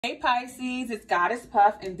Hey Pisces, it's Goddess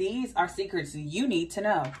Puff, and these are secrets you need to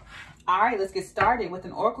know. All right, let's get started with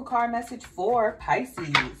an oracle card message for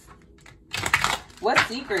Pisces. What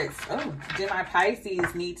secrets do my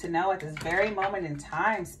Pisces need to know at this very moment in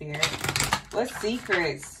time, Spirit? What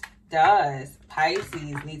secrets does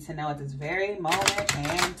Pisces need to know at this very moment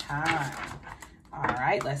in time? All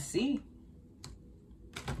right, let's see.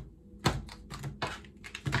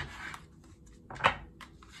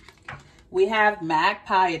 We have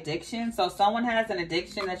magpie addiction. So someone has an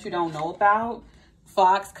addiction that you don't know about.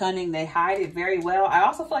 Fox, cunning, they hide it very well. I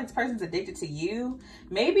also feel like this person's addicted to you.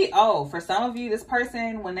 Maybe, for some of you, this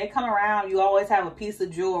person, when they come around, you always have a piece of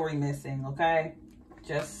jewelry missing, okay?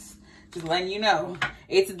 Just letting you know.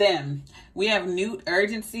 It's them. We have newt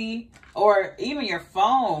urgency or even your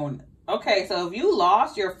phone. Okay, so if you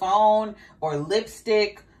lost your phone or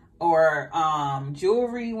lipstick or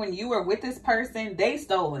jewelry when you were with this person, they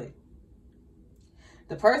stole it.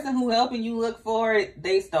 The person who helping you look for it,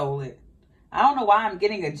 they stole it. I don't know why I'm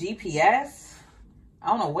getting a GPS. I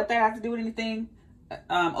don't know what that has to do with anything.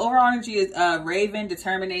 Overall energy is raven,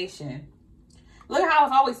 determination. Look how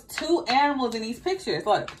it's always two animals in these pictures.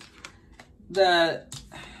 Look, the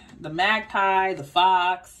magpie, the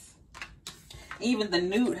fox, even the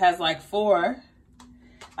newt has like 4.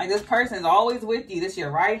 Like this person is always with you. This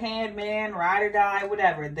your right hand man, ride or die,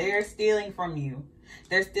 whatever. They're stealing from you.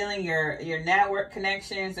 They're stealing your network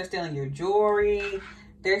connections. They're stealing your jewelry.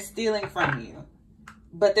 They're stealing from you.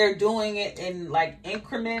 But they're doing it in like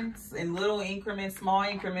increments, in little increments, small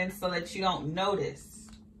increments, so that you don't notice.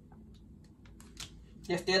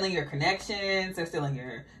 They're stealing your connections. They're stealing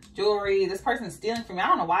your jewelry. This person's stealing from you. I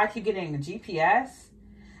don't know why I keep getting a GPS.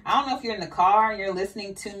 I don't know if you're in the car and you're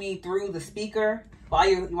listening to me through the speaker while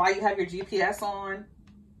you have your GPS on.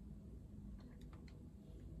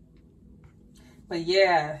 But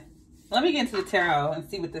yeah, let me get into the tarot and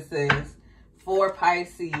see what this is for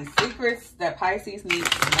Pisces. Secrets that Pisces needs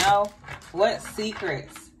to know. What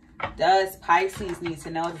secrets does Pisces need to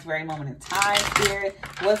know at this very moment in time, Spirit?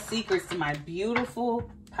 What secrets do my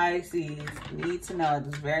beautiful Pisces need to know at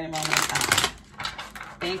this very moment in time?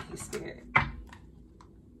 Thank you, Spirit.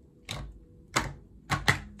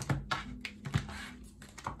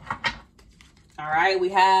 All right, we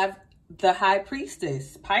have the High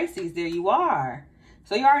Priestess. Pisces, there you are.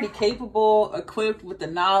 So you're already capable, equipped with the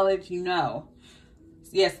knowledge, you know.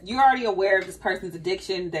 Yes, you're already aware of this person's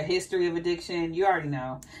addiction, their history of addiction. You already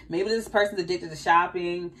know. Maybe this person's addicted to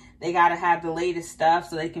shopping. They got to have the latest stuff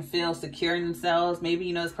so they can feel secure in themselves. Maybe,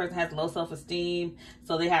 you know, this person has low self-esteem,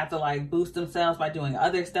 so they have to like boost themselves by doing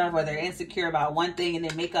other stuff, or they're insecure about one thing and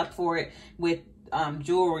they make up for it with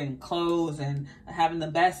jewelry and clothes and having the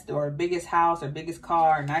best or biggest house or biggest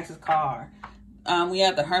car, nicest car. We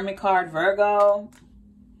have the Hermit card, Virgo.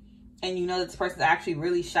 And you know that this person's actually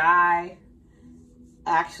really shy,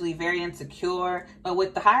 actually very insecure. But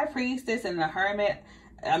with the High Priestess and the Hermit,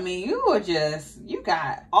 I mean, you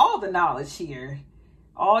got all the knowledge here.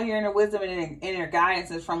 All your inner wisdom and inner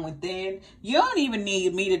guidance is from within. You don't even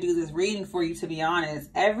need me to do this reading for you, to be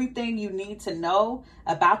honest. Everything you need to know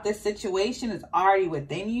about this situation is already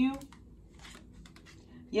within you.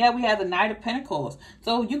 Yeah, we have the Knight of Pentacles.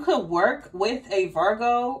 So you could work with a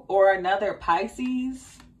Virgo or another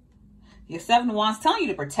Pisces. Your 7 of Wands telling you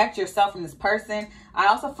to protect yourself from this person. I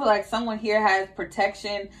also feel like someone here has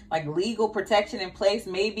protection, like legal protection in place,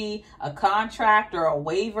 maybe a contract or a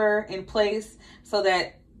waiver in place so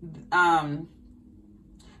that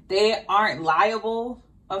they aren't liable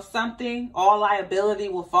of something. All liability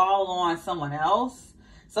will fall on someone else.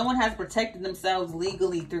 Someone has protected themselves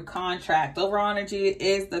legally through contract. Overall energy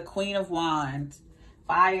is the Queen of Wands.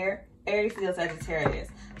 Fire, Aries, Leo, Sagittarius.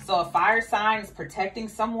 So a fire sign is protecting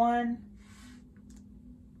someone.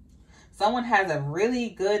 Someone has a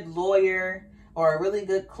really good lawyer or a really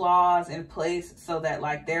good clause in place so that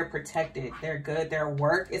like they're protected. They're good. Their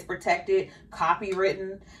work is protected,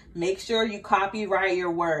 copywritten. Make sure you copyright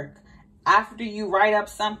your work. After you write up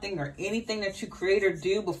something or anything that you create or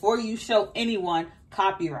do, before you show anyone,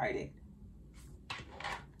 copyright it.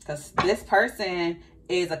 Because this person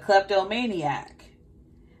is a kleptomaniac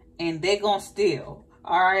and they gonna steal.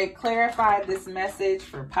 All right, clarify this message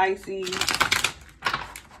for Pisces.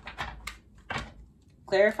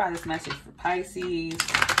 Clarify this message for Pisces.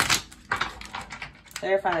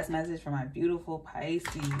 Clarify this message for my beautiful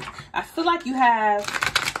Pisces. I feel like you have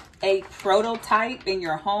a prototype in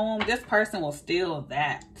your home. This person will steal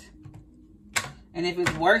that. And if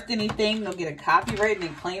it's worth anything, they'll get a copyright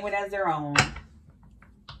and claim it as their own.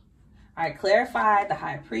 All right, clarify the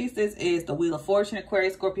High Priestess is the Wheel of Fortune,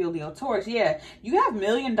 Aquarius, Scorpio, Leo, Taurus. Yeah, you have $1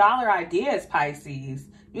 million ideas, Pisces.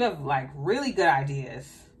 You have like really good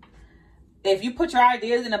ideas. If you put your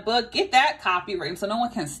ideas in a book, get that copyright so no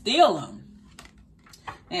one can steal them.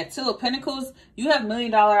 And Two of Pentacles, you have $1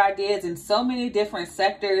 million ideas in so many different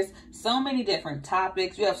sectors, so many different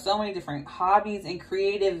topics. You have so many different hobbies and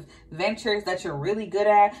creative ventures that you're really good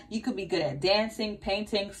at. You could be good at dancing,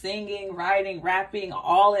 painting, singing, writing, rapping,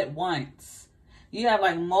 all at once. You have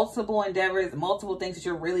like multiple endeavors, multiple things that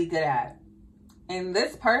you're really good at. And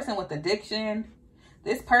this person with addiction,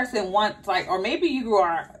 this person wants like, or maybe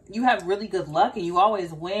you have really good luck and you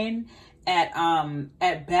always win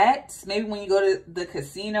at bets. Maybe when you go to the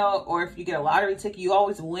casino, or if you get a lottery ticket, you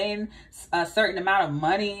always win a certain amount of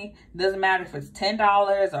money. Doesn't matter if it's $10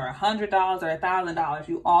 or $100 or $1,000,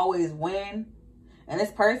 you always win. And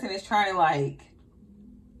this person is trying to like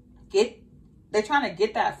they're trying to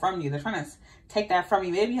get that from you. They're trying to take that from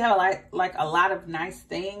you. Maybe you have like a lot of nice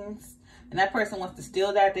things and that person wants to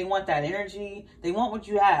steal that. They want that energy. They want what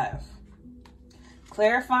you have.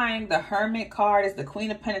 Clarifying the Hermit card is the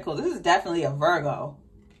Queen of Pentacles. This is definitely a Virgo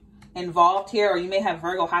involved here, or you may have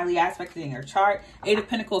Virgo highly aspected in your chart. Eight of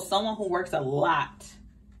Pentacles, someone who works a lot.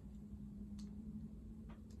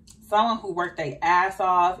 Someone who worked their ass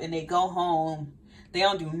off and they go home. They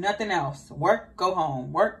don't do nothing else. Work, go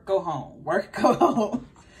home. Work, go home. Work, go home.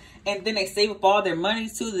 And then they save up all their money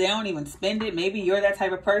too. They don't even spend it. Maybe you're that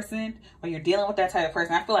type of person, or you're dealing with that type of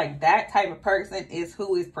person. I feel like that type of person is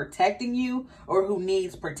who is protecting you or who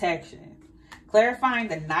needs protection. Clarifying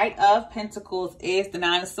the Knight of Pentacles is the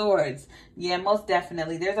Nine of Swords. Yeah, most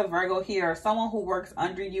definitely. There's a Virgo here, or someone who works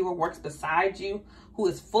under you or works beside you, who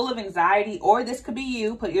is full of anxiety, or this could be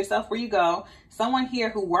you. Put yourself where you go. Someone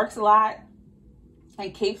here who works a lot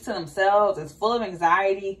and keeps to themselves, is full of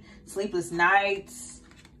anxiety, sleepless nights.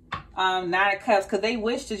 Nine of Cups, because they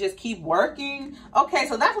wish to just keep working. Okay,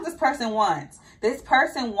 so that's what this person wants. This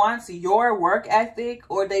person wants your work ethic,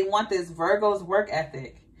 or they want this Virgo's work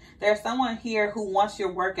ethic. There's someone here who wants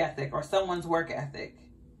your work ethic or someone's work ethic.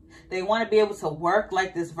 They want to be able to work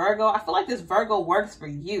like this Virgo. I feel like this Virgo works for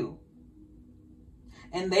you.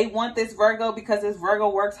 And they want this Virgo because this Virgo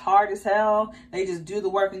works hard as hell. They just do the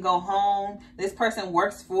work and go home. This person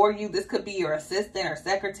works for you. This could be your assistant or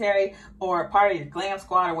secretary or part of your glam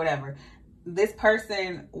squad or whatever. This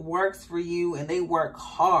person works for you and they work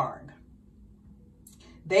hard.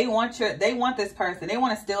 They want this person. They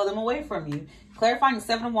want to steal them away from you. Clarifying the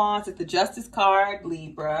Seven of Wands is the Justice card,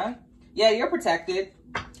 Libra. Yeah, you're protected.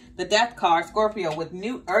 The Death card, Scorpio, with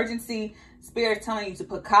new urgency. Spirit telling you to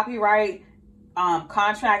put copyright,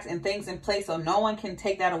 contracts and things in place so no one can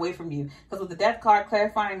take that away from you. Because with the Death card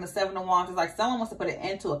clarifying the Seven of Wands, it's like someone wants to put an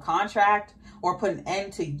end to a contract or put an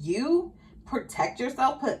end to you. Protect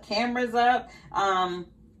yourself, put cameras up,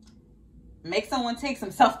 make someone take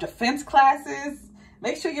some self-defense classes.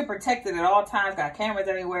 Make sure you're protected at all times. Got cameras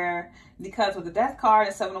everywhere. Because with the Death card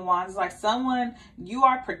and Seven of Wands, it's like someone, you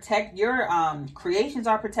are protected. Your creations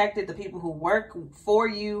are protected. The people who work for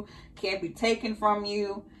you can't be taken from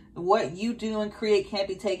you. What you do and create can't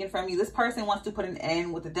be taken from you. This person wants to put an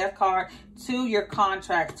end with the Death card to your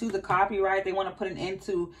contract, to the copyright. They want to put an end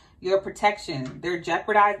to your protection. They're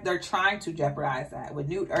trying to jeopardize that with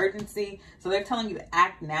new urgency. So they're telling you to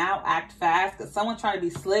act now, act fast, because someone's trying to be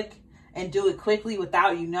slick and do it quickly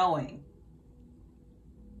without you knowing.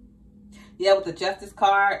 Yeah, with the Justice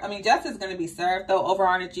card, I mean, justice is going to be served though.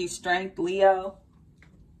 Overall energy, strength, Leo.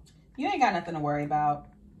 You ain't got nothing to worry about.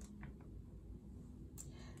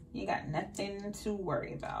 You got nothing to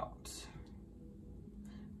worry about.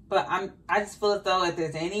 But I just feel as though if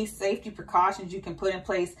there's any safety precautions you can put in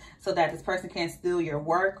place so that this person can't steal your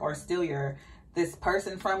work or steal this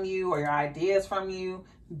person from you or your ideas from you,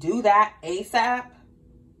 do that ASAP.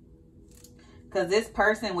 Because this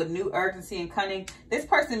person with new urgency and cunning, this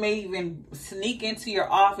person may even sneak into your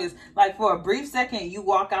office. Like for a brief second, you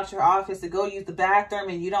walk out your office to go use the bathroom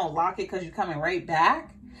and you don't lock it because you're coming right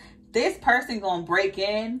back. This person gonna break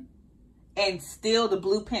in and steal the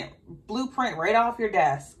blueprint right off your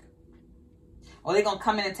desk. Or they're gonna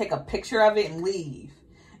come in and take a picture of it and leave.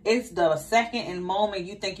 It's the second and moment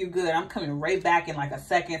you think you're good. I'm coming right back in like a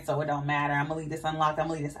second, so it don't matter. I'm gonna leave this unlocked. I'm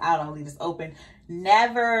gonna leave this out. I'm gonna leave this open.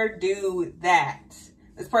 Never do that.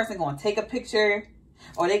 This person gonna take a picture,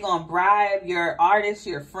 or they gonna bribe your artist,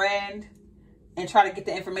 your friend, and try to get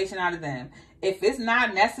the information out of them. If it's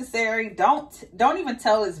not necessary, don't even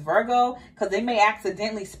tell this Virgo, because they may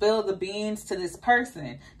accidentally spill the beans to this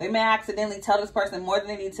person. They may accidentally tell this person more than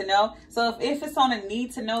they need to know. So if it's on a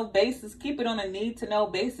need-to-know basis, keep it on a need-to-know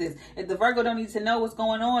basis. If the Virgo don't need to know what's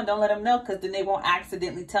going on, don't let them know, because then they won't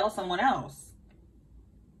accidentally tell someone else.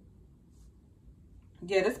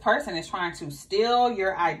 Yeah, this person is trying to steal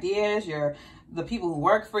your ideas, the people who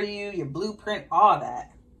work for you, your blueprint, all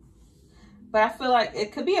that. But I feel like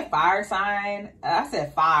it could be a fire sign. I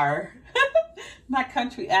said fire. My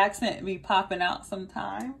country accent be popping out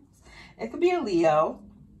sometimes. It could be a Leo.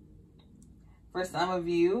 For some of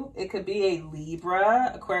you, it could be a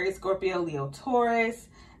Libra, Aquarius, Scorpio, Leo, Taurus.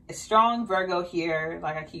 A strong Virgo here,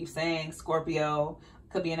 like I keep saying, Scorpio.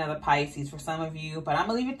 Could be another Pisces for some of you, but I'm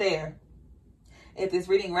going to leave it there. If this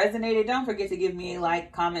reading resonated, don't forget to give me a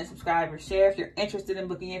like, comment, subscribe, or share. If you're interested in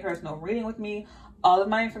booking a personal reading with me, all of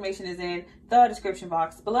my information is in the description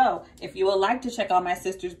box below. If you would like to check out my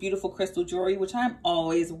sister's beautiful crystal jewelry, which I'm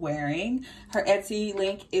always wearing, her Etsy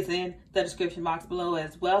link is in the description box below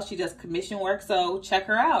as well. She does commission work, so check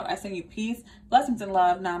her out. I send you peace, blessings, and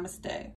love. Namaste.